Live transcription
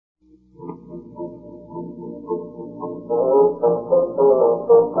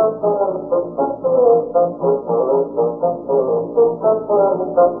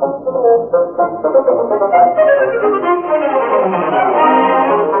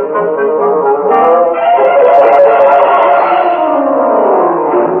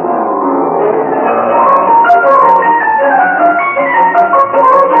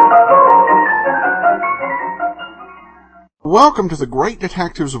Welcome to the Great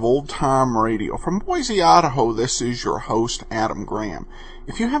Detectives of Old Time Radio. From Boise, Idaho, this is your host, Adam Graham.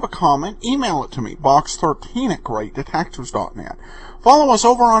 If you have a comment, email it to me, box13@greatdetectives.net. Follow us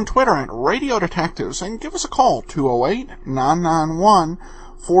over on Twitter at Radio Detectives and give us a call,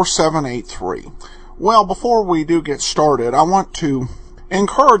 208-991-4783. Well, before we do get started, I want to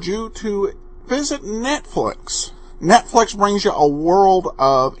encourage you to visit Netflix. Netflix brings you a world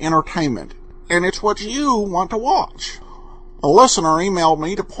of entertainment, and it's what you want to watch. A listener emailed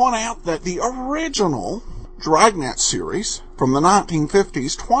me to point out that the original Dragnet series from the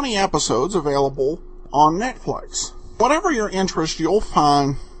 1950s, 20 episodes available on Netflix. Whatever your interest, you'll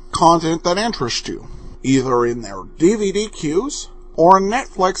find content that interests you, either in their DVD queues or in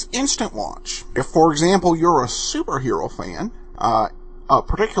Netflix Instant Watch. If, for example, you're a superhero fan,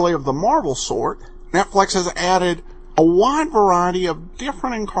 particularly of the Marvel sort, Netflix has added a wide variety of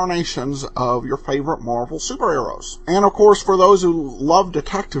different incarnations of your favorite Marvel superheroes. And of course, for those who love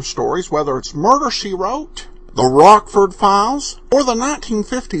detective stories, whether it's Murder, She Wrote, The Rockford Files, or the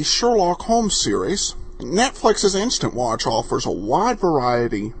 1950s Sherlock Holmes series, Netflix's Instant Watch offers a wide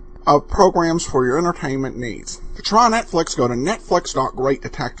variety of programs for your entertainment needs. To try Netflix, go to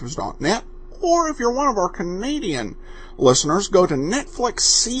netflix.greatdetectives.net, or if you're one of our Canadian listeners, go to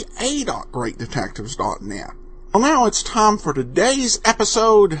netflixca.greatdetectives.net. Well, now it's time for today's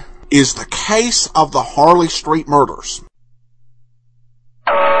episode, is the case of the Harley Street murders.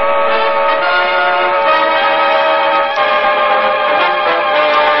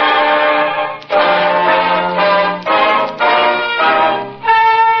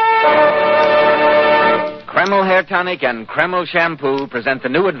 Kreml Hair Tonic and Kreml Shampoo present the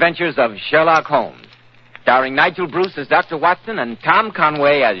new adventures of Sherlock Holmes, starring Nigel Bruce as Dr. Watson and Tom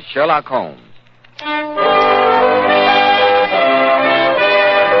Conway as Sherlock Holmes.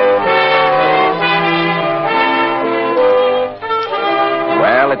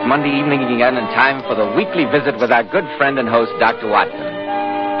 Well, it's Monday evening again and time for the weekly visit with our good friend and host, Dr. Watson.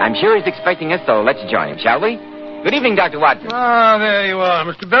 I'm sure he's expecting us, so let's join him, shall we? Good evening, Dr. Watson. Ah, there you are,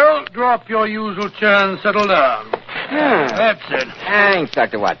 Mr. Bell. Draw up your usual chair and settle down. That's it. Thanks,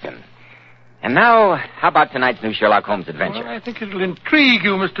 Dr. Watson. And now, how about tonight's new Sherlock Holmes adventure? Well, I think it'll intrigue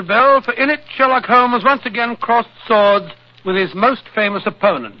you, Mr. Bell, for in it, Sherlock Holmes once again crossed swords with his most famous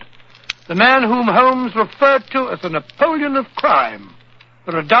opponent, the man whom Holmes referred to as the Napoleon of crime,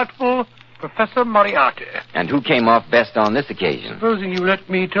 the redoubtable Professor Moriarty. And who came off best on this occasion? Supposing you let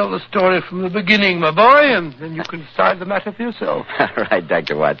me tell the story from the beginning, my boy, and then you can decide the matter for yourself. All right,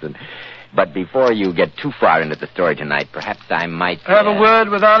 Dr. Watson. But before you get too far into the story tonight, perhaps I might... Have a word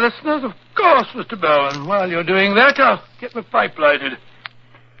with our listeners? Of course, Mr. Bowen. While you're doing that, I'll get my pipe lighted.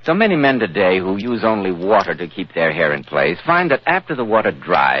 So many men today who use only water to keep their hair in place find that after the water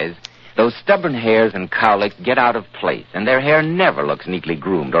dries, those stubborn hairs and cowlicks get out of place, and their hair never looks neatly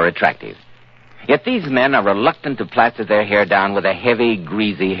groomed or attractive. Yet these men are reluctant to plaster their hair down with a heavy,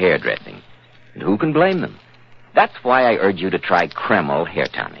 greasy hairdressing. And who can blame them? That's why I urge you to try Kreml Hair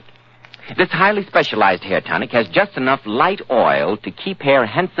Tonic. This highly specialized hair tonic has just enough light oil to keep hair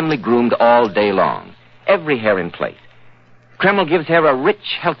handsomely groomed all day long. Every hair in place. Kreml gives hair a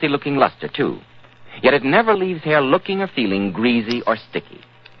rich, healthy-looking luster, too. Yet it never leaves hair looking or feeling greasy or sticky.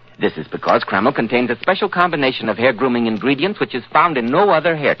 This is because Kreml contains a special combination of hair grooming ingredients which is found in no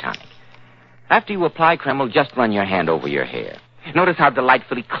other hair tonic. After you apply Kreml, just run your hand over your hair. Notice how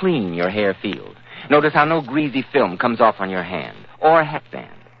delightfully clean your hair feels. Notice how no greasy film comes off on your hand or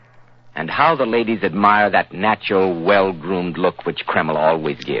hatband. And how the ladies admire that natural, well-groomed look which Kreml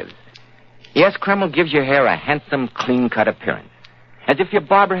always gives. Yes, Kreml gives your hair a handsome, clean-cut appearance, as if your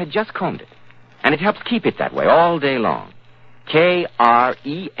barber had just combed it. And it helps keep it that way all day long.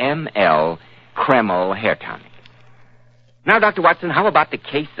 Kreml, Kreml Hair Tonic. Now, Dr. Watson, how about the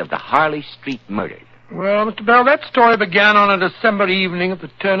case of the Harley Street murders? Well, Mr. Bell, that story began on a December evening at the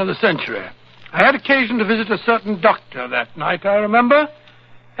turn of the century. I had occasion to visit a certain doctor that night, I remember.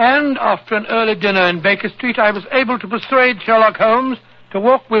 And after an early dinner in Baker Street, I was able to persuade Sherlock Holmes to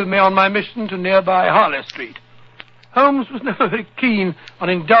walk with me on my mission to nearby Harley Street. Holmes was never very keen on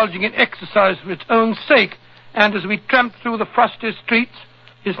indulging in exercise for its own sake, and as we tramped through the frosty streets,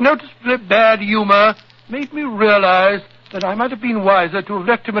 his noticeably bad humor made me realize that I might have been wiser to have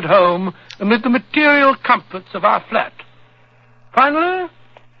left him at home amid the material comforts of our flat. Finally,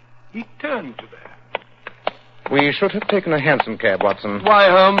 he turned to there. We should have taken a hansom cab, Watson. Why,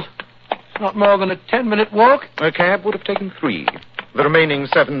 Holmes? It's not more than a 10-minute walk. A cab would have taken 3. The remaining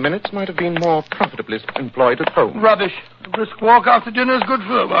 7 minutes might have been more profitably employed at home. Rubbish. A brisk walk after dinner is good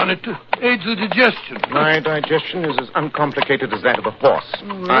for one. It aids the digestion. My digestion is as uncomplicated as that of a horse.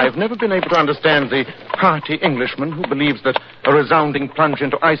 I've never been able to understand the hearty Englishman who believes that a resounding plunge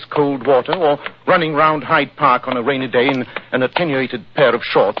into ice-cold water or running round Hyde Park on a rainy day in an attenuated pair of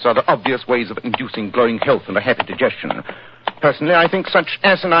shorts are the obvious ways of inducing glowing health and a happy digestion. Personally, I think such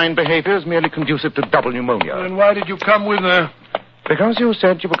asinine behavior is merely conducive to double pneumonia. And why did you come with her? Because you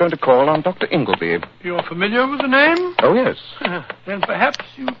said you were going to call on Dr. Ingleby. You're familiar with the name? Oh, yes. Then perhaps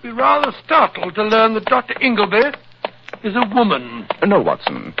you'd be rather startled to learn that Dr. Ingleby is a woman. No,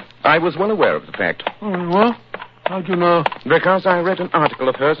 Watson. I was well aware of the fact. Oh, well, how'd you know? Because I read an article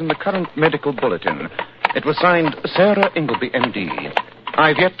of hers in the current medical bulletin. It was signed Sarah Ingleby, M.D.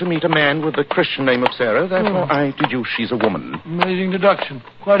 I've yet to meet a man with the Christian name of Sarah, therefore I deduce she's a woman. Amazing deduction.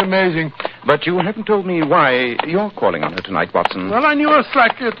 Quite amazing. But you haven't told me why you're calling on her tonight, Watson. Well, I knew her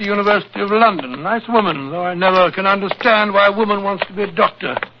slightly at the University of London. Nice woman, though I never can understand why a woman wants to be a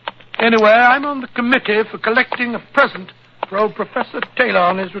doctor. Anyway, I'm on the committee for collecting a present for old Professor Taylor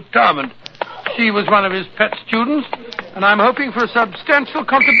on his retirement. She was one of his pet students, and I'm hoping for a substantial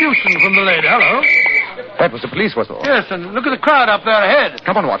contribution from the lady. Hello. That was the police whistle. Yes, and look at the crowd up there ahead.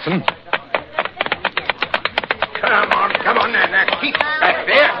 Come on, Watson. Come on, now. Keep back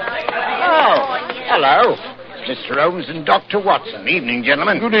there. Oh, hello. Mr. Holmes and Dr. Watson. Evening,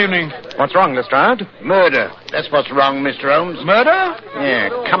 gentlemen. Good evening. What's wrong, Lestrade? Murder. That's what's wrong, Mr. Holmes. Murder? Yeah,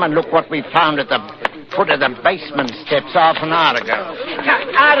 come and look what we found at the foot of the basement steps half an hour ago.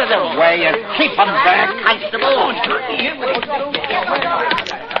 Out of the way and keep them back, Constable.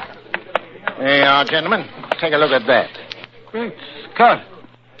 There you are, gentlemen. Take a look at that. Great Scott.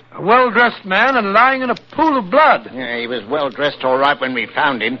 A well-dressed man and lying in a pool of blood. Yeah, he was well-dressed all right when we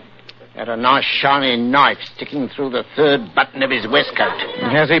found him. Had a nice shiny knife sticking through the 3rd button of his waistcoat.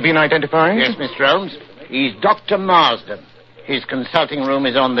 Has he been identified? Yes, Mr. Holmes. He's Dr. Marsden. His consulting room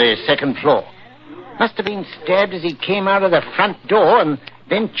is on the 2nd floor. Must have been stabbed as he came out of the front door and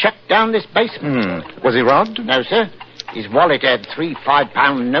then chucked down this basement. Was he robbed? No, sir. His wallet had 3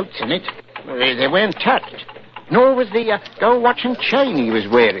 5-pound notes in it. They weren't touched. Nor was the gold watch and chain he was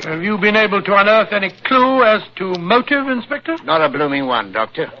wearing. Have you been able to unearth any clue as to motive, Inspector? Not a blooming one,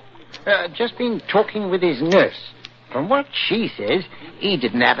 Doctor. Just been talking with his nurse. From what she says, he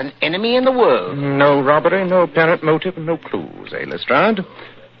didn't have an enemy in the world. No robbery, no apparent motive, and no clues, eh, Lestrade?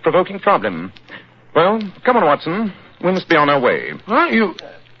 Provoking problem. Well, come on, Watson. We must be on our way. Huh?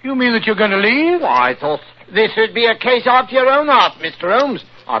 You mean that you're going to leave? Well, I thought this would be a case after your own heart, Mr. Holmes.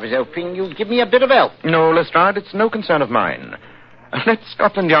 I was hoping you'd give me a bit of help. No, Lestrade, it's no concern of mine. Let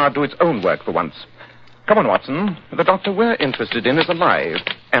Scotland Yard do its own work for once. Come on, Watson. The doctor we're interested in is alive,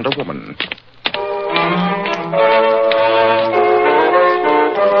 and a woman.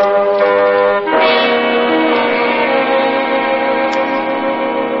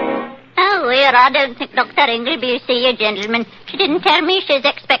 I don't think Dr. Ingleby will see you, gentlemen. She didn't tell me she's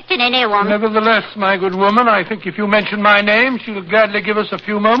expecting anyone. Nevertheless, my good woman, I think if you mention my name, she'll gladly give us a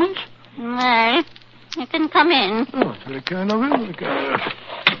few moments. Well, you can come in. Oh, it's very kind of you. Very kind of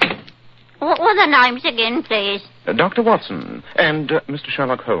you. What were the names again, please? Dr. Watson and Mr.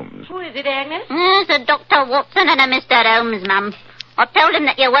 Sherlock Holmes. Who is it, Agnes? There's a Dr. Watson and a Mr. Holmes, ma'am. I told him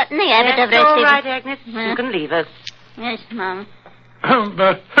that you weren't in the habit of That's receiving... all right, Agnes. You can leave us. Yes, ma'am.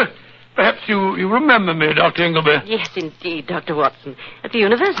 But perhaps you remember me, Dr. Ingleby. Yes, indeed, Dr. Watson. At the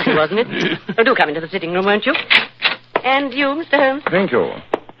university, wasn't it? Oh, do come into the sitting room, won't you? And you, Mr. Holmes? Thank you.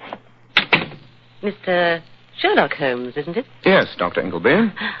 Mr. Sherlock Holmes, isn't it? Yes, Dr.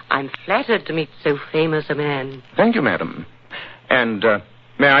 Ingleby. I'm flattered to meet so famous a man. Thank you, madam. And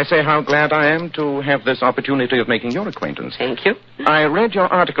may I say how glad I am to have this opportunity of making your acquaintance. Thank you. I read your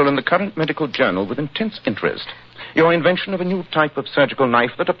article in the current medical journal with intense interest. Your invention of a new type of surgical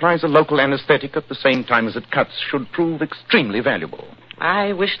knife that applies a local anesthetic at the same time as it cuts should prove extremely valuable.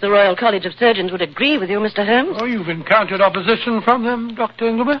 I wish the Royal College of Surgeons would agree with you, Mr. Holmes. Oh, you've encountered opposition from them, Dr.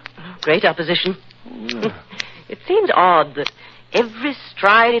 Ingleby? Great opposition. It seems odd that every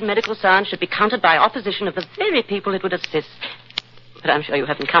stride in medical science should be countered by opposition of the very people it would assist. But I'm sure you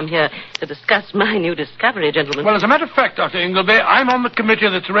haven't come here to discuss my new discovery, gentlemen. Well, as a matter of fact, Dr. Ingleby, I'm on the committee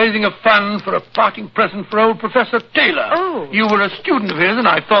that's raising a fund for a parting present for old Professor Taylor. Oh. You were a student of his, and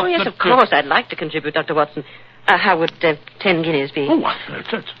I thought Oh, yes, that... of course. I'd like to contribute, Dr. Watson. How would 10 guineas be? Oh,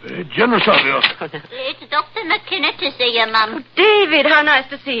 that's very generous of you. Oh, no. It's Dr. McKenna to see you, Mum. David, how nice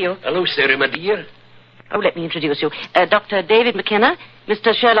to see you. Hello, Sarah, my dear. Oh, let me introduce you. Dr. David McKenna,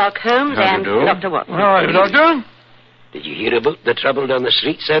 Mr. Sherlock Holmes, How do you and do? Dr. Watson. All right, Doctor. Did you hear about the trouble down the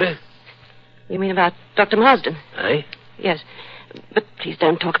street, Sarah? You mean about Dr. Marsden? Aye. Yes. But please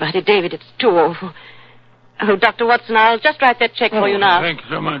don't talk about it, David. It's too awful. Oh, Dr. Watson, I'll just write that check for you now. Thank you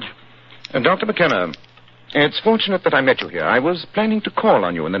so much. Dr. McKenna, it's fortunate that I met you here. I was planning to call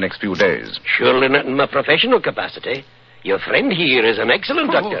on you in the next few days. Surely not in my professional capacity. Your friend here is an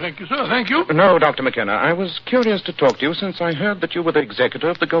excellent doctor. Oh, thank you, sir. Thank you. No, Dr. McKenna, I was curious to talk to you since I heard that you were the executor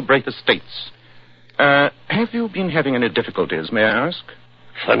of the Galbraith estates. Have you been having any difficulties, may I ask?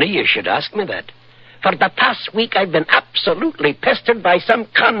 Funny you should ask me that. For the past week, I've been absolutely pestered by some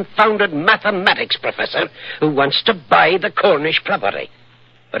confounded mathematics professor who wants to buy the Cornish property.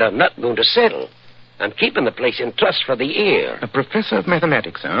 But I'm not going to settle. I'm keeping the place in trust for the heir. A professor of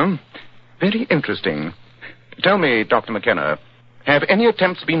mathematics, huh? Very interesting. Tell me, Dr. McKenna, have any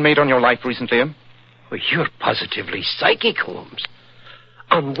attempts been made on your life recently? Well, you're positively psychic, Holmes.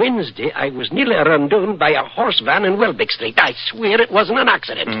 On Wednesday, I was nearly run down by a horse van in Welbeck Street. I swear it wasn't an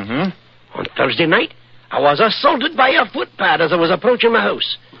accident. Mm-hmm. On Thursday night, I was assaulted by a footpad as I was approaching my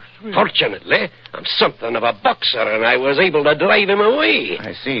house. Fortunately, I'm something of a boxer, and I was able to drive him away.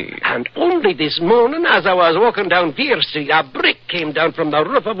 I see. And only this morning, as I was walking down Deer Street, a brick came down from the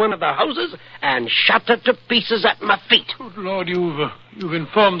roof of one of the houses and shattered to pieces at my feet. Good Lord, you've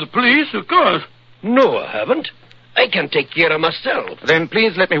informed the police, of course. No, I haven't. I can take care of myself. Then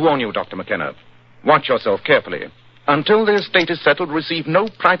please let me warn you, Dr. McKenna. Watch yourself carefully. Until the estate is settled, receive no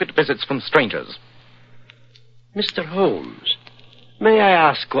private visits from strangers. Mr. Holmes, may I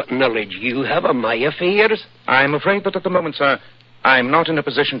ask what knowledge you have of my affairs? I'm afraid that at the moment, sir, I'm not in a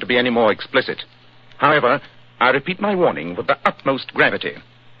position to be any more explicit. However, I repeat my warning with the utmost gravity.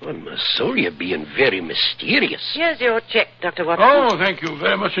 On my soul, you're being very mysterious. Here's your check, Dr. Watson. Oh, thank you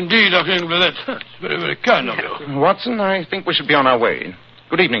very much indeed, Dr. Ingleby. That's very, very kind of you. Watson, I think we should be on our way.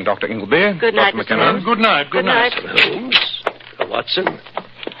 Good evening, Dr. Ingleby. Good night, Dr. Mr. McKenna. Holmes. Good night. Good night. Holmes, Watson.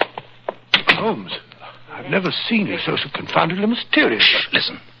 Holmes, I've never seen you so confoundedly mysterious.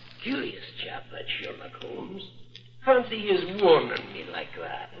 Listen. Curious chap, that Sherlock Holmes. Fancy his warning me like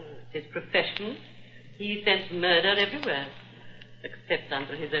that. His profession. He scents murder everywhere, except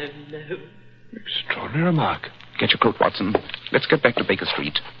under his own nose. Extraordinary remark. Get your coat, Watson. Let's get back to Baker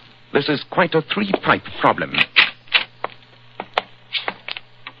Street. This is quite a three-pipe problem.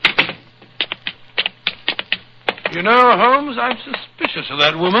 You know, Holmes, I'm suspicious of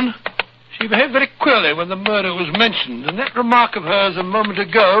that woman. She behaved very queerly when the murder was mentioned, and that remark of hers a moment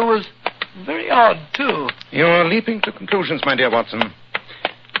ago was very odd, too. You're leaping to conclusions, my dear Watson.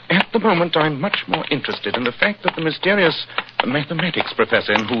 At the moment, I'm much more interested in the fact that the mysterious mathematics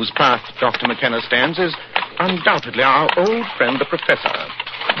professor in whose path Dr. McKenna stands is undoubtedly our old friend, the professor.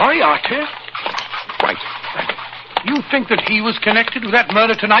 Moriarty? Right. You think that he was connected with that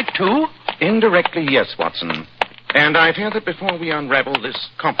murder tonight, too? Indirectly, yes, Watson. And I fear that before we unravel this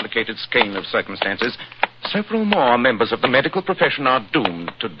complicated skein of circumstances, several more members of the medical profession are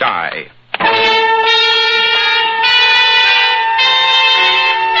doomed to die.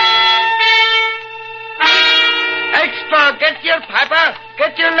 Extra, get your paper.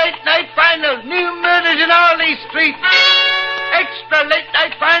 Get your late-night final. New murders in Harley Street. Extra,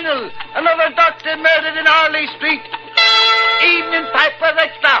 late-night final. Another doctor murdered in Harley Street. Evening paper,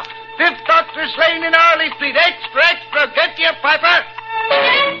 extra. Fifth doctor slain in Harley Street. Extra, extra, get your paper.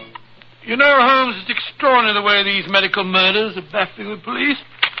 You know, Holmes, it's extraordinary the way these medical murders are baffling the police.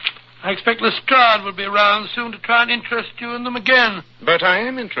 I expect Lestrade will be around soon to try and interest you in them again. But I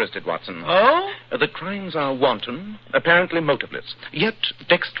am interested, Watson. Oh? The crimes are wanton, apparently motiveless, yet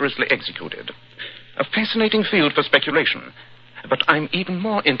dexterously executed. A fascinating field for speculation. But I'm even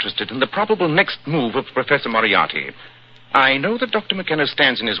more interested in the probable next move of Professor Moriarty. I know that Dr. McKenna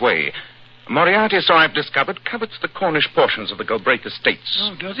stands in his way. Moriarty, so I've discovered, covets the Cornish portions of the Galbraith estates.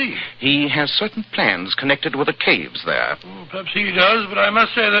 Oh, does he? He has certain plans connected with the caves there. Oh, perhaps he does, but I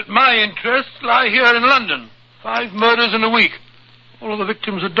must say that my interests lie here in London. 5 murders in a week. All of the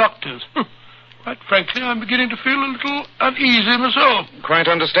victims are doctors. Quite frankly, I'm beginning to feel a little uneasy myself. Quite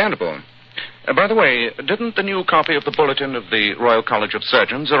understandable. By the way, didn't the new copy of the bulletin of the Royal College of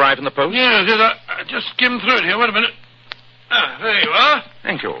Surgeons arrive in the post? Yes, I just skimmed through it here. Wait a minute. Ah, there you are.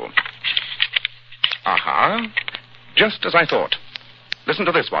 Thank you. Aha. Just as I thought. Listen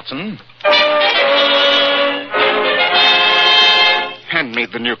to this, Watson. Hand me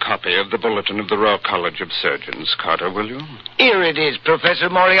the new copy of the Bulletin of the Royal College of Surgeons, Carter, will you? Here it is, Professor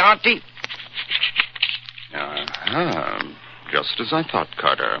Moriarty. Just as I thought,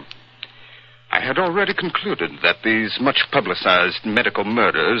 Carter. I had already concluded that these much publicized medical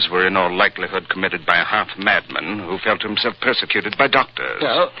murders were in all likelihood committed by a half-madman who felt himself persecuted by doctors.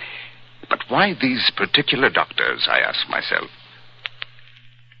 Oh. But why these particular doctors, I ask myself.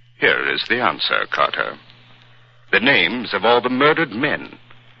 Here is the answer, Carter. The names of all the murdered men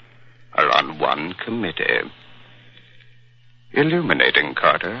are on one committee. Illuminating,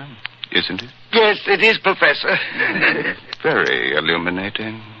 Carter, isn't it? Yes, it is, Professor. Very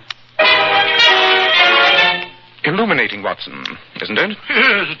illuminating. Illuminating, Watson, isn't it?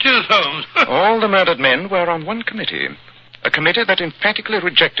 Yes, it is, Holmes. All the murdered men were on one committee. A committee that emphatically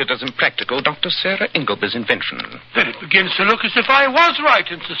rejected as impractical Dr. Sarah Ingleby's invention. Then it begins to look as if I was right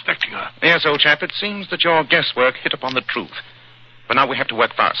in suspecting her. Yes, old chap, it seems that your guesswork hit upon the truth. But now we have to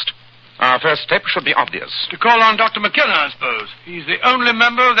work fast. Our first step should be obvious. To call on Dr. McKenna, I suppose. He's the only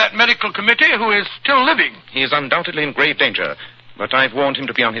member of that medical committee who is still living. He is undoubtedly in grave danger, but I've warned him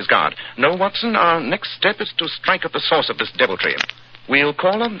to be on his guard. No, Watson, our next step is to strike at the source of this deviltry. We'll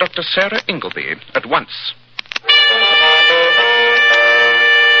call on Dr. Sarah Ingleby at once.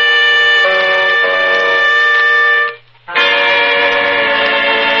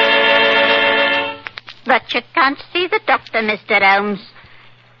 But you can't see the doctor, Mr. Holmes.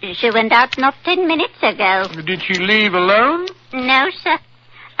 She went out not 10 minutes ago. Did she leave alone? No, sir.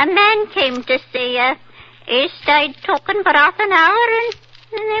 A man came to see her. He stayed talking for half an hour,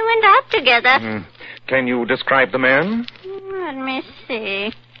 and they went out together. Can you describe the man? Let me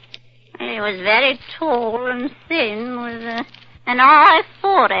see. He was very tall and thin, with an high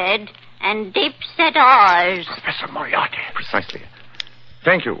forehead and deep-set eyes. Professor Moriarty. Precisely.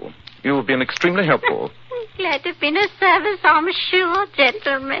 Thank you. You've been extremely helpful. Glad to have been of service, I'm sure,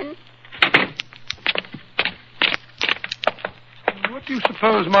 gentlemen. What do you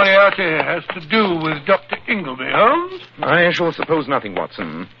suppose Moriarty has to do with Dr. Ingleby, Holmes? I shall suppose nothing,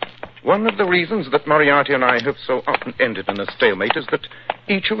 Watson. One of the reasons that Moriarty and I have so often ended in a stalemate is that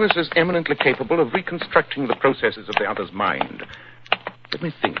each of us is eminently capable of reconstructing the processes of the other's mind. Let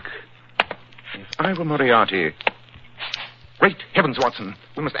me think. If I were Moriarty... Great heavens, Watson.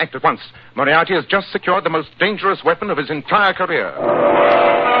 We must act at once. Moriarty has just secured the most dangerous weapon of his entire career.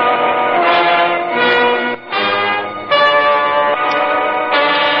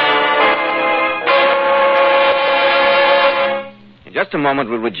 In just a moment,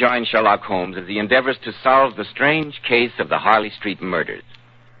 we'll rejoin Sherlock Holmes as he endeavors to solve the strange case of the Harley Street murders.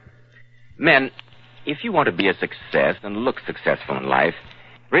 Men, if you want to be a success and look successful in life,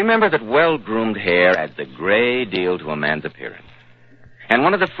 remember that well-groomed hair adds a great deal to a man's appearance. And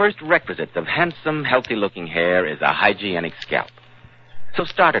one of the first requisites of handsome, healthy-looking hair is a hygienic scalp. So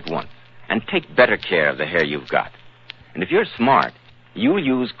start at once and take better care of the hair you've got. And if you're smart, you'll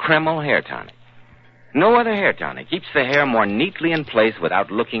use Kreml hair tonic. No other hair tonic keeps the hair more neatly in place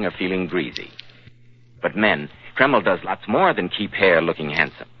without looking or feeling greasy. But men, Kreml does lots more than keep hair looking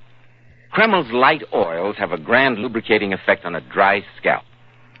handsome. Kreml's light oils have a grand lubricating effect on a dry scalp.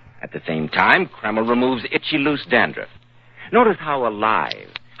 At the same time, Kreml removes itchy, loose dandruff. Notice how alive,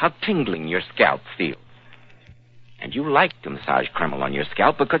 how tingling your scalp feels. And you like to massage Kreml on your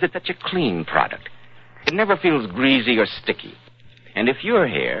scalp because it's such a clean product. It never feels greasy or sticky. And if your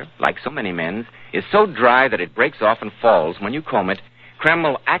hair, like so many men's, is so dry that it breaks off and falls when you comb it,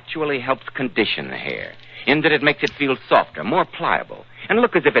 Kreml actually helps condition the hair, in that it makes it feel softer, more pliable, and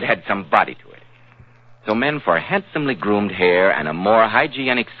look as if it had some body to it. So men, for handsomely groomed hair and a more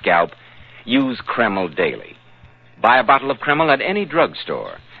hygienic scalp, use Kreml daily. Buy a bottle of Kreml at any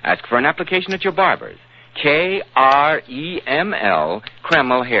drugstore. Ask for an application at your barber's. Kreml,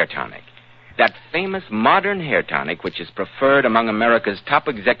 Kreml Hair Tonic. That famous modern hair tonic which is preferred among America's top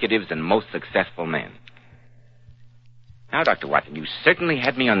executives and most successful men. Now, Dr. Watson, you certainly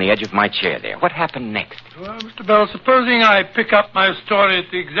had me on the edge of my chair there. What happened next? Well, Mr. Bell, supposing I pick up my story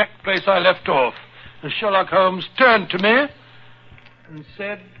at the exact place I left off, and Sherlock Holmes turned to me and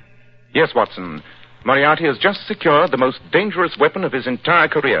said... Yes, Watson. Moriarty has just secured the most dangerous weapon of his entire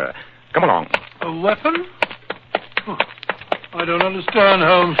career. Come along. A weapon? Oh, I don't understand,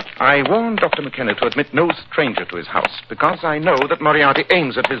 Holmes. I warned Dr. McKenna to admit no stranger to his house, because I know that Moriarty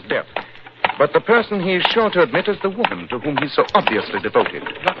aims at his death. But the person he is sure to admit is the woman to whom he's so obviously devoted.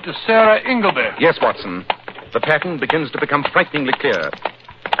 Dr. Sarah Ingleby. Yes, Watson. The pattern begins to become frighteningly clear.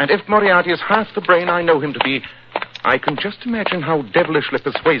 And if Moriarty is half the brain I know him to be, I can just imagine how devilishly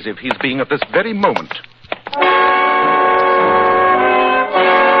persuasive he's being at this very moment.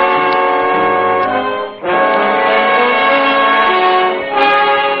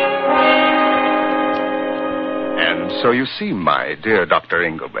 And so you see, my dear Dr.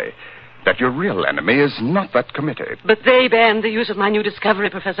 Ingleby, that your real enemy is not that committee. But they banned the use of my new discovery,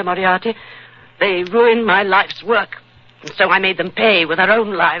 Professor Moriarty. They ruined my life's work. And so I made them pay with their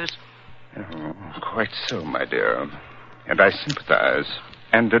own lives. Oh, quite so, my dear. And I sympathize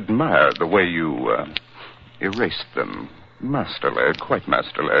and admire the way you erased them. Masterly, quite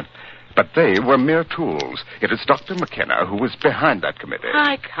masterly. But they were mere tools. It is Dr. McKenna who was behind that committee.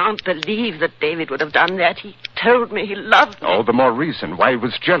 I can't believe that David would have done that. He told me he loved me. All the more reason why he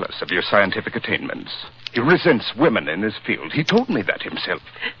was jealous of your scientific attainments. He resents women in his field. He told me that himself.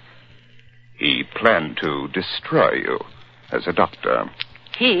 He planned to destroy you as a doctor.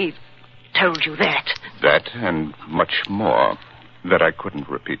 He told you that? That and much more that I couldn't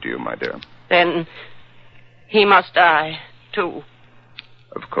repeat to you, my dear. Then he must die, too.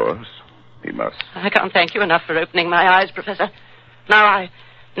 Of course, he must. I can't thank you enough for opening my eyes, Professor. Now I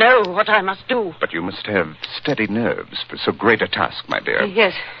know what I must do. But you must have steady nerves for so great a task, my dear.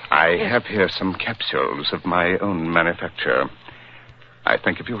 Yes. I have here some capsules of my own manufacture. I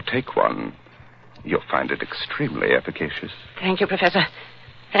think if you'll take one, you'll find it extremely efficacious. Thank you, Professor.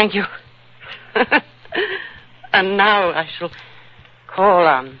 Thank you. And now I shall call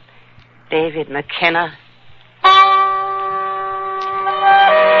on David McKenna.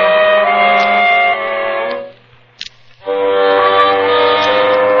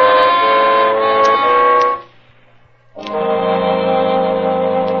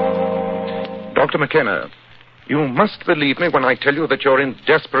 Dr. McKenna, you must believe me when I tell you that you're in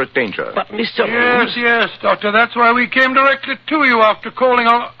desperate danger. But, Mr. Holmes... Yes, Doctor. That's why we came directly to you after calling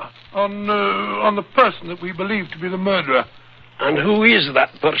on the person that we believe to be the murderer. And who is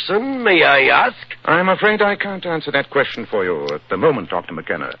that person, may I ask? I'm afraid I can't answer that question for you at the moment, Dr.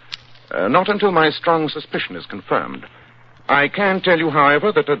 McKenna. Not until my strong suspicion is confirmed. I can tell you,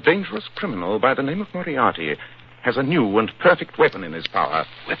 however, that a dangerous criminal by the name of Moriarty has a new and perfect weapon in his power.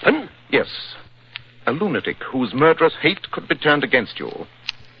 Weapon? Yes. A lunatic whose murderous hate could be turned against you.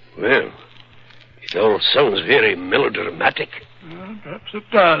 Well, it all sounds very melodramatic. Well, perhaps it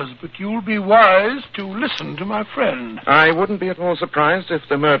does, but you'll be wise to listen to my friend. I wouldn't be at all surprised if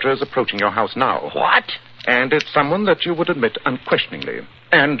the murderer is approaching your house now. What? And it's someone that you would admit unquestioningly,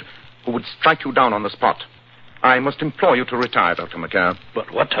 and who would strike you down on the spot. I must implore you to retire, Dr. McKenna.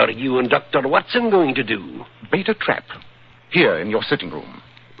 But what are you and Dr. Watson going to do? Bait a trap here in your sitting room.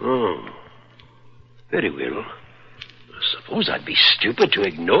 Oh, very well. I suppose I'd be stupid to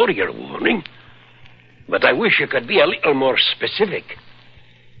ignore your warning. But I wish you could be a little more specific.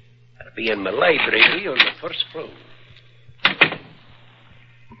 I'll be in my library on the first floor.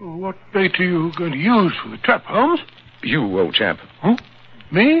 What bait are you going to use for the trap, Holmes? You, old chap. Huh?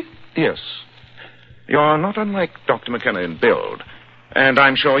 Me? Yes. You're not unlike Dr. McKenna in build, and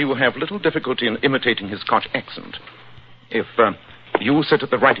I'm sure you will have little difficulty in imitating his Scotch accent. If you sit at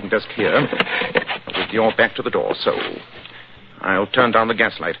the writing desk here, with your back to the door, so. I'll turn down the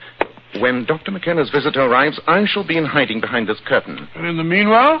gaslight. When Dr. McKenna's visitor arrives, I shall be in hiding behind this curtain. And in the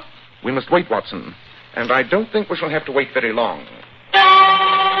meanwhile? We must wait, Watson. And I don't think we shall have to wait very long.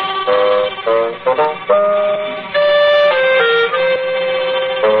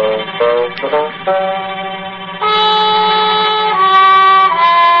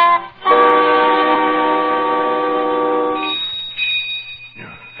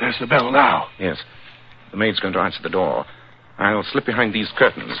 There's the bell now. Yes. The maid's going to answer the door. I'll slip behind these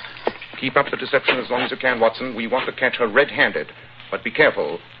curtains. Keep up the deception as long as you can, Watson. We want to catch her red-handed. But be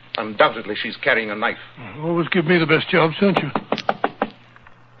careful. Undoubtedly, she's carrying a knife. Always give me the best jobs, don't you?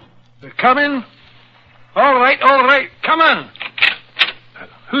 They're coming. All right. Come on.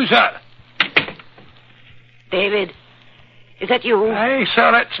 Who's that? David, is that you? Hey,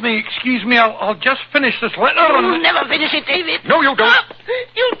 sir, that's me. Excuse me, I'll just finish this letter. You'll never finish it, David. No, you don't. Stop.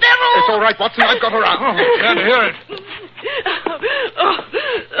 You devil! It's all right, Watson. I've got her out. Glad to hear it.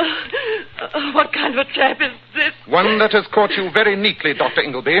 What kind of a trap is this? One that has caught you very neatly, Dr.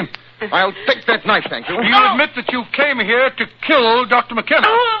 Ingleby. I'll take that knife, thank you. You admit that you came here to kill Dr. McKenna?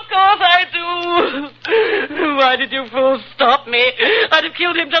 Oh, of course I do. Why did you fools stop me? I'd have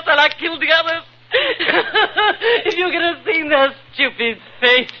killed him just like I killed the others. If you could have seen their stupid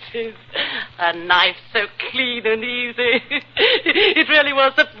faces. A knife so clean and easy. It really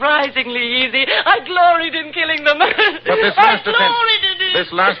was surprisingly easy. I gloried in killing them. But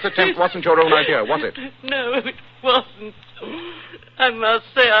this last attempt wasn't your own idea, was it? No, it wasn't. I must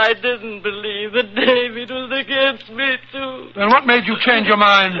say I didn't believe that David was against me, too. Then what made you change your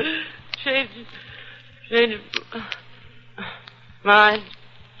mind? Change mind?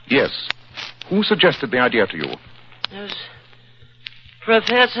 Yes. Who suggested the idea to you? It was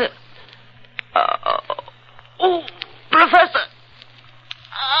Professor... Professor...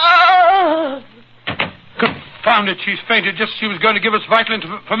 Confound it, she's fainted just as she was going to give us vital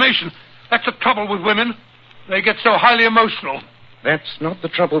information. That's the trouble with women. They get so highly emotional. That's not the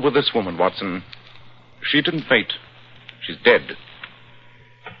trouble with this woman, Watson. She didn't faint. She's dead.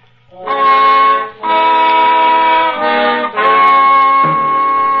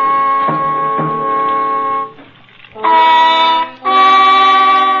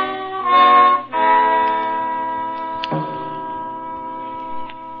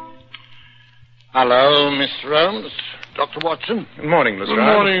 Hello, Mr. Holmes. Dr. Watson. Good morning, Lestrade. Good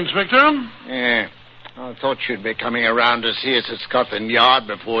morning, Inspector. Yeah. I thought you'd be coming around to see us at Scotland Yard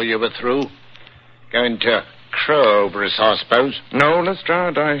before you were through. Going to crow over us, I suppose. No,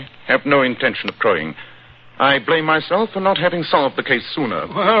 Lestrade, I have no intention of crowing. I blame myself for not having solved the case sooner.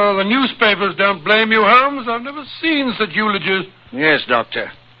 Well, the newspapers don't blame you, Holmes. I've never seen such eulogies. Yes,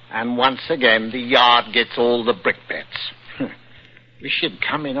 Doctor. And once again, the Yard gets all the brickbats. You should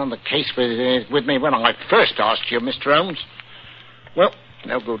come in on the case with me when I first asked you, Mr. Holmes. Well,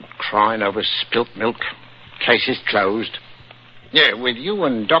 no good crying over spilt milk. Case is closed. Yeah, with you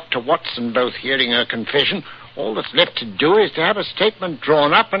and Dr. Watson both hearing her confession, all that's left to do is to have a statement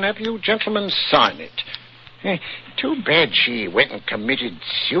drawn up and have you gentlemen sign it. Too bad she went and committed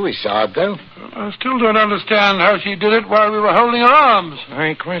suicide, though. I still don't understand how she did it while we were holding her arms.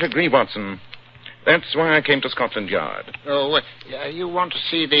 I quite agree, Watson. That's why I came to Scotland Yard. Oh, you want to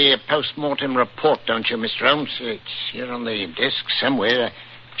see the post-mortem report, don't you, Mr. Holmes? It's here on the desk somewhere.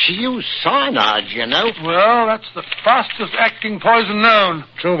 She used cyanide, you know. Well, that's the fastest-acting poison known.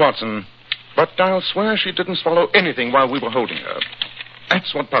 True, Watson. But I'll swear she didn't swallow anything while we were holding her.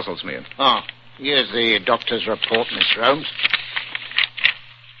 That's what puzzles me. Oh, here's the doctor's report, Mr. Holmes.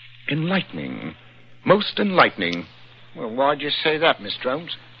 Enlightening. Most enlightening. Well, why'd you say that, Mr.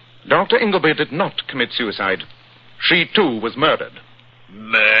 Holmes? Dr. Ingleby did not commit suicide. She, too, was murdered.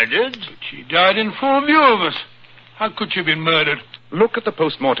 Murdered? But she died in full view of us. How could she have been murdered? Look at the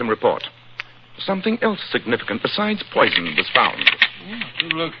post-mortem report. Something else significant besides poison was found. Oh,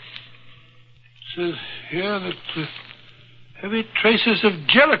 look. It says here that heavy traces of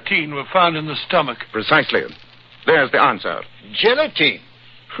gelatine were found in the stomach. Precisely. There's the answer. Gelatine?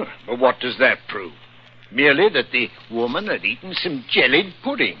 But what does that prove? Merely that the woman had eaten some jellied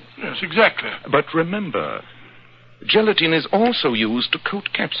pudding. Yes, exactly. But remember, gelatine is also used to coat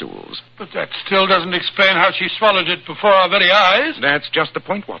capsules. But that still doesn't explain how she swallowed it before our very eyes. That's just the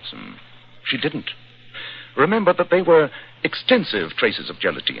point, Watson. She didn't. Remember that they were extensive traces of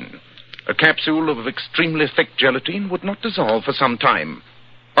gelatine. A capsule of extremely thick gelatine would not dissolve for some time.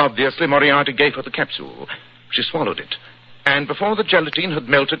 Obviously, Moriarty gave her the capsule. She swallowed it. And before the gelatine had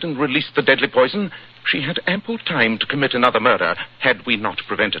melted and released the deadly poison, she had ample time to commit another murder, had we not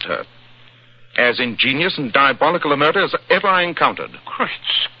prevented her. As ingenious and diabolical a murder as ever I encountered. Great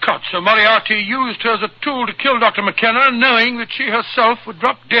Scott, so Moriarty used her as a tool to kill Dr. McKenna, knowing that she herself would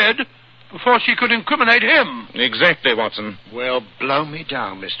drop dead before she could incriminate him. Exactly, Watson. Well, blow me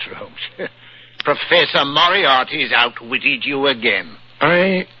down, Mr. Holmes. Professor Moriarty's outwitted you again.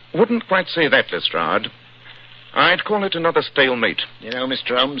 I wouldn't quite say that, Lestrade. I'd call it another stalemate. You know,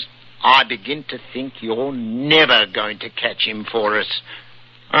 Mr. Holmes, I begin to think you're never going to catch him for us.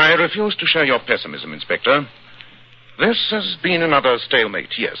 I refuse to share your pessimism, Inspector. This has been another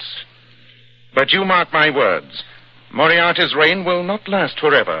stalemate, yes. But you mark my words. Moriarty's reign will not last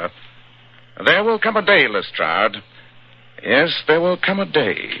forever. There will come a day, Lestrade. Yes, there will come a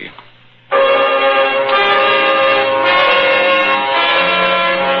day.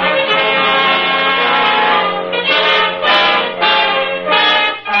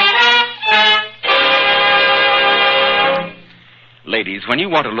 Ladies, when you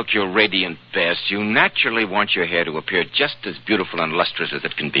want to look your radiant best, you naturally want your hair to appear just as beautiful and lustrous as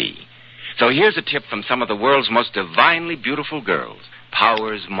it can be. So here's a tip from some of the world's most divinely beautiful girls,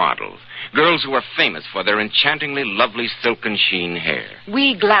 Powers models. Girls who are famous for their enchantingly lovely silken sheen hair.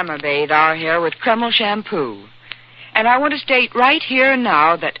 We glamour bathe our hair with Kreml shampoo. And I want to state right here and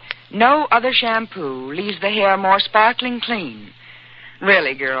now that no other shampoo leaves the hair more sparkling clean.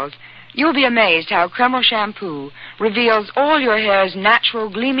 Really, girls, you'll be amazed how Kreml shampoo reveals all your hair's natural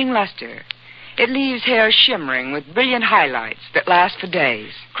gleaming luster. It leaves hair shimmering with brilliant highlights that last for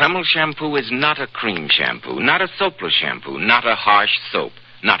days. Kreml shampoo is not a cream shampoo, not a soapless shampoo, not a harsh soap,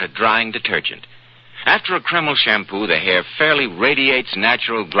 not a drying detergent. After a Kreml shampoo, the hair fairly radiates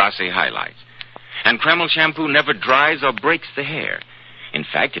natural glossy highlights. And Kreml shampoo never dries or breaks the hair. In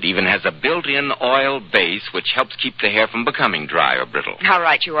fact, it even has a built-in oil base which helps keep the hair from becoming dry or brittle. How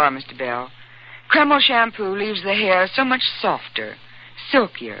right you are, Mr. Bell. Kreml shampoo leaves the hair so much softer,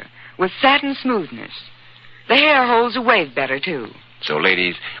 silkier, with satin smoothness. The hair holds a wave better, too. So,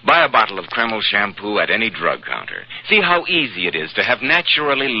 ladies, buy a bottle of Kreml shampoo at any drug counter. See how easy it is to have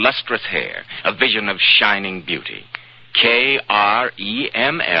naturally lustrous hair, a vision of shining beauty. Kreml,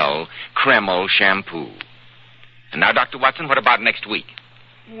 Kreml shampoo. And now, Dr. Watson, what about next week?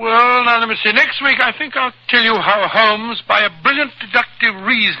 Well, now, let me see. Next week, I think I'll tell you how Holmes, by a brilliant deductive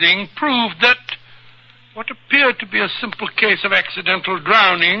reasoning, proved that what appeared to be a simple case of accidental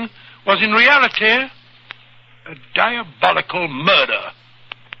drowning was in reality a diabolical murder.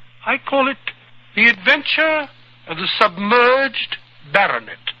 I call it The Adventure of the Submerged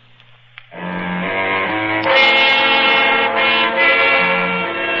Baronet.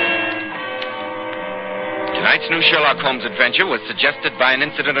 Tonight's new Sherlock Holmes adventure was suggested by an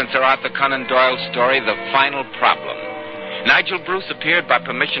incident in Sir Arthur Conan Doyle's story, The Final Problem. Nigel Bruce appeared by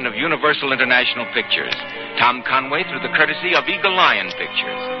permission of Universal International Pictures. Tom Conway through the courtesy of Eagle Lion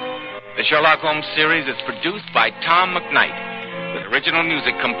Pictures. The Sherlock Holmes series is produced by Tom McKnight, with original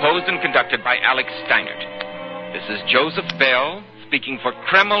music composed and conducted by Alex Steinert. This is Joseph Bell, speaking for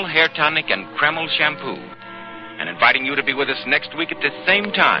Kreml Hair Tonic and Kreml Shampoo, and inviting you to be with us next week at the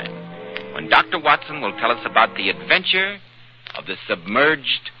same time, when Dr. Watson will tell us about the adventure of the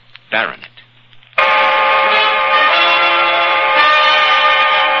submerged baronet.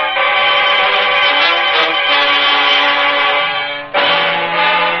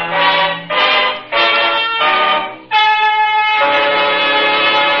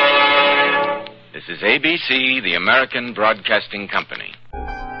 This is ABC, the American Broadcasting Company.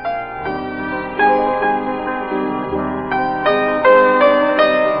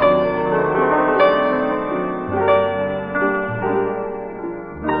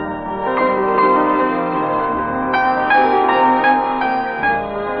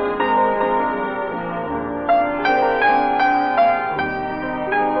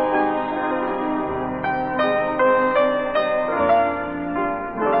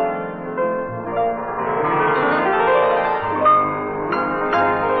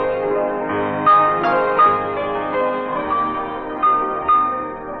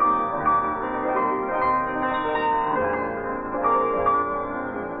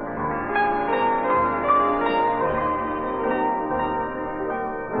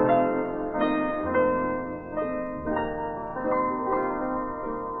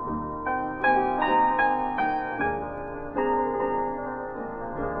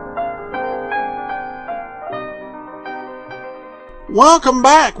 Welcome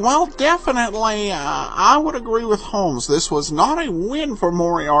back. Well, definitely, I would agree with Holmes. This was not a win for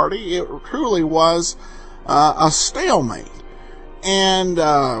Moriarty. It truly was a stalemate. And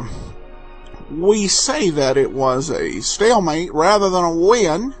we say that it was a stalemate rather than a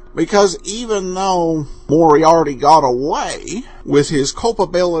win, because even though Moriarty got away with his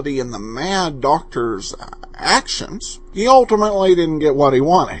culpability in the mad doctor's actions, he ultimately didn't get what he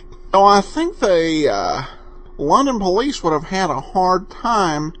wanted. So I think the London police would have had a hard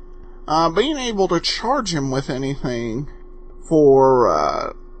time being able to charge him with anything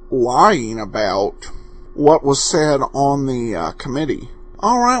for lying about what was said on the committee.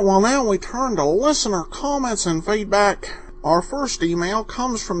 Alright, well now we turn to listener comments and feedback. Our first email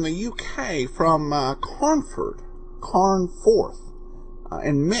comes from the UK, from Carnforth,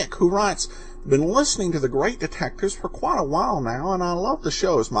 and Mick, who writes, "Been listening to The Great Detectives for quite a while now, and I love the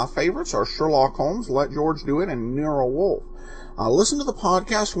shows. My favorites are Sherlock Holmes, Let George Do It, and Nero Wolfe. I listen to the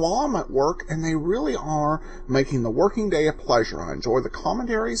podcast while I'm at work, and they really are making the working day a pleasure. I enjoy the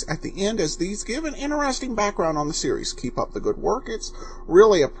commentaries at the end, as these give an interesting background on the series. Keep up the good work. It's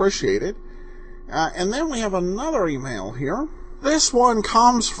really appreciated." And then we have another email here. This one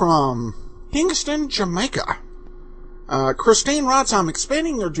comes from Kingston, Jamaica. Christine writes, "I'm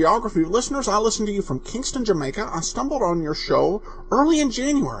expanding your geography, listeners. I listen to you from Kingston, Jamaica. I stumbled on your show early in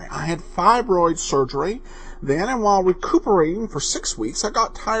January. I had fibroid surgery then, and while recuperating for 6 weeks, I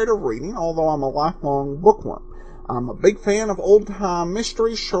got tired of reading, although I'm a lifelong bookworm. I'm a big fan of old-time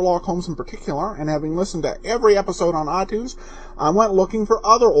mysteries, Sherlock Holmes in particular, and having listened to every episode on iTunes, I went looking for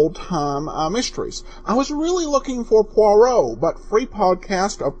other old-time mysteries. I was really looking for Poirot, but free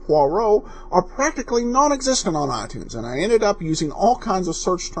podcasts of Poirot are practically non-existent on iTunes, and I ended up using all kinds of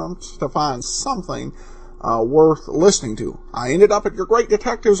search terms to find something worth listening to. I ended up at your Great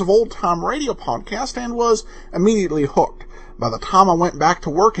Detectives of Old-Time Radio podcast and was immediately hooked. By the time I went back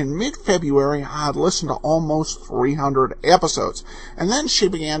to work in mid-February, I had listened to almost 300 episodes. And then she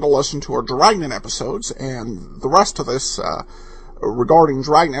began to listen to her Dragnet episodes, and the rest of this regarding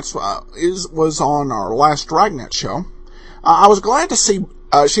Dragnets was on our last Dragnet show. I was glad to see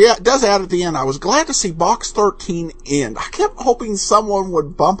She does add at the end, I was glad to see Box 13 end. I kept hoping someone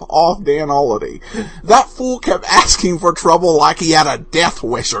would bump off Dan Olady. That fool kept asking for trouble like he had a death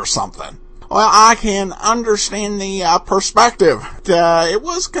wish or something. Well, I can understand the perspective. It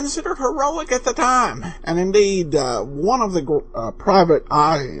was considered heroic at the time. And indeed, one of the private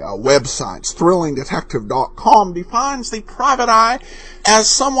eye websites, thrillingdetective.com, defines the private eye as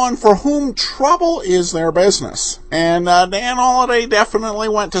someone for whom trouble is their business. And Dan Olady definitely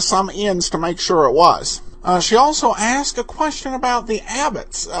went to some ends to make sure it was. She also asked a question about the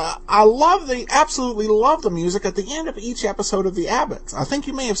Abbotts. I absolutely love the music at the end of each episode of the Abbotts. I think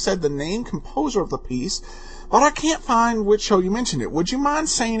you may have said the name composer of the piece, but I can't find which show you mentioned it. Would you mind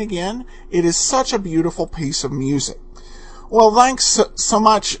saying again? It is such a beautiful piece of music. Well, thanks so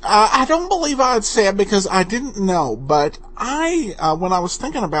much. I don't believe I had said because I didn't know, but when I was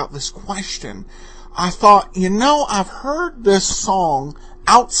thinking about this question, I thought, I've heard this song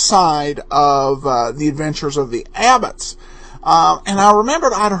outside of the Adventures of the Abbotts. And I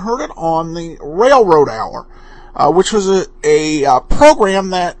remembered I'd heard it on the Railroad Hour, which was a program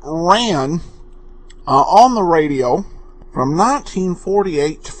that ran on the radio from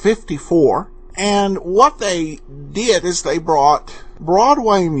 1948 to 54. And what they did is they brought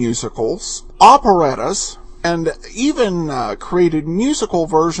Broadway musicals, operettas, and even created musical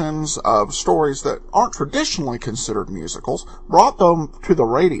versions of stories that aren't traditionally considered musicals, brought them to the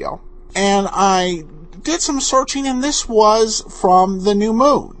radio. And I did some searching, and this was from The New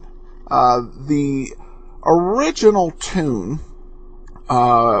Moon. The original tune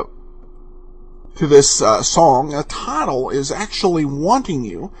to this song, the title is actually Wanting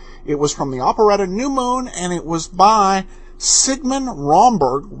You. It was from the operetta New Moon, and it was by Sigmund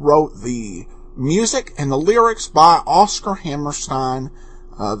Romberg, wrote the music and the lyrics by Oscar Hammerstein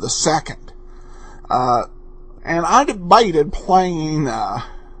II. And I debated playing the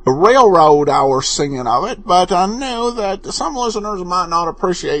Railroad Hour singing of it, but I knew that some listeners might not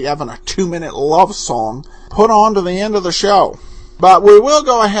appreciate having a 2-minute love song put on to the end of the show. But we will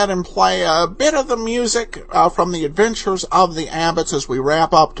go ahead and play a bit of the music from the Adventures of the Abbotts as we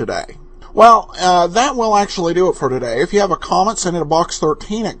wrap up today. Well, that will actually do it for today. If you have a comment, send it to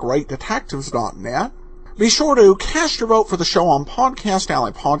box13 at greatdetectives.net. Be sure to cast your vote for the show on Podcast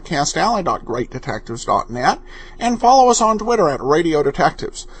Alley, podcastalley.greatdetectives.net, and follow us on Twitter at Radio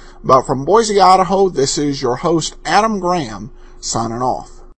Detectives. But from Boise, Idaho, this is your host, Adam Graham, signing off.